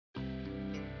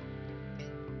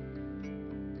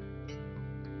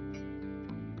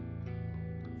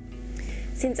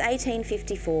Since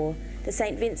 1854, the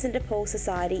St Vincent de Paul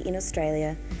Society in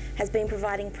Australia has been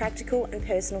providing practical and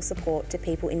personal support to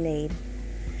people in need.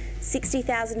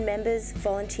 60,000 members,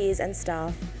 volunteers and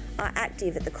staff are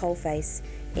active at the coalface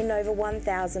in over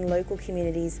 1,000 local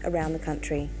communities around the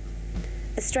country.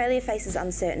 Australia faces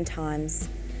uncertain times.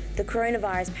 The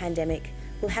coronavirus pandemic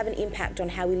will have an impact on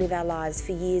how we live our lives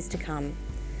for years to come.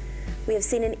 We have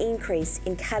seen an increase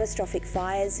in catastrophic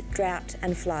fires, drought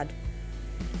and flood,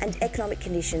 and economic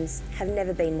conditions have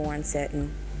never been more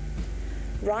uncertain.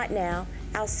 Right now,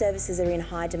 our services are in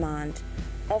high demand,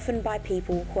 often by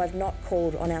people who have not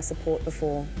called on our support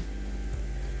before.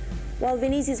 While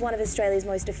Vinnie's is one of Australia's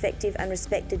most effective and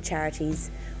respected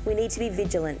charities, we need to be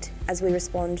vigilant as we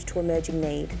respond to emerging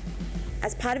need.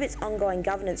 As part of its ongoing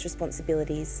governance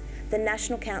responsibilities, the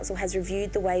National Council has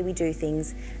reviewed the way we do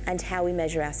things and how we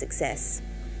measure our success.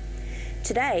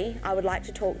 Today, I would like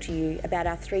to talk to you about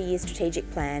our 3-year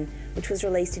strategic plan, which was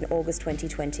released in August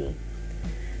 2020.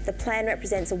 The plan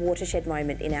represents a watershed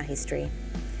moment in our history.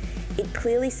 It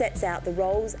clearly sets out the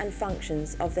roles and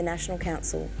functions of the National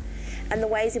Council and the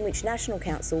ways in which National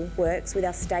Council works with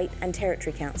our state and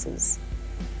territory councils.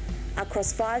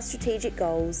 Across 5 strategic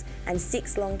goals and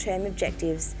 6 long-term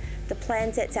objectives, the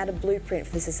plan sets out a blueprint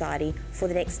for the Society for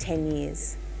the next 10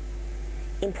 years.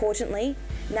 Importantly,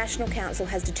 National Council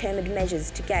has determined measures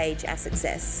to gauge our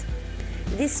success.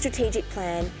 This strategic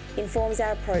plan informs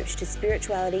our approach to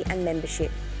spirituality and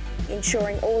membership,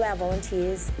 ensuring all our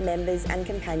volunteers, members and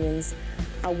companions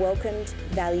are welcomed,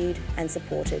 valued and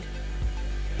supported.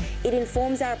 It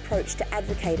informs our approach to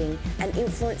advocating and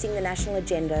influencing the national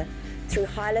agenda through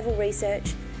high-level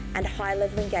research and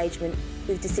high-level engagement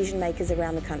with decision makers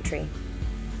around the country.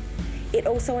 It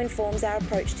also informs our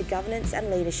approach to governance and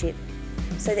leadership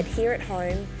so that here at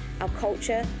home, our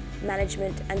culture,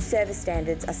 management and service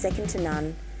standards are second to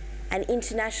none, and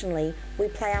internationally we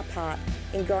play our part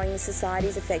in growing the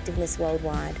Society's effectiveness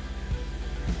worldwide.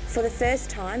 For the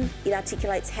first time, it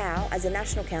articulates how, as a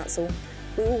National Council,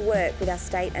 we will work with our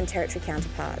state and territory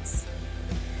counterparts.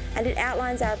 And it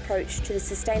outlines our approach to the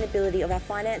sustainability of our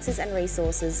finances and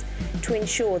resources to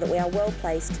ensure that we are well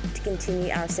placed to continue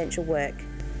our essential work.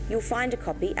 You'll find a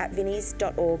copy at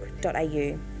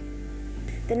vinnies.org.au.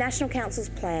 The National Council's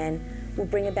plan will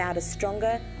bring about a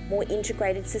stronger, more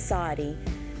integrated society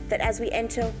that, as we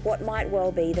enter what might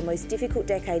well be the most difficult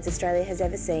decades Australia has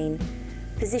ever seen,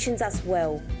 positions us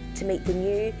well to meet the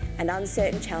new and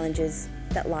uncertain challenges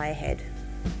that lie ahead.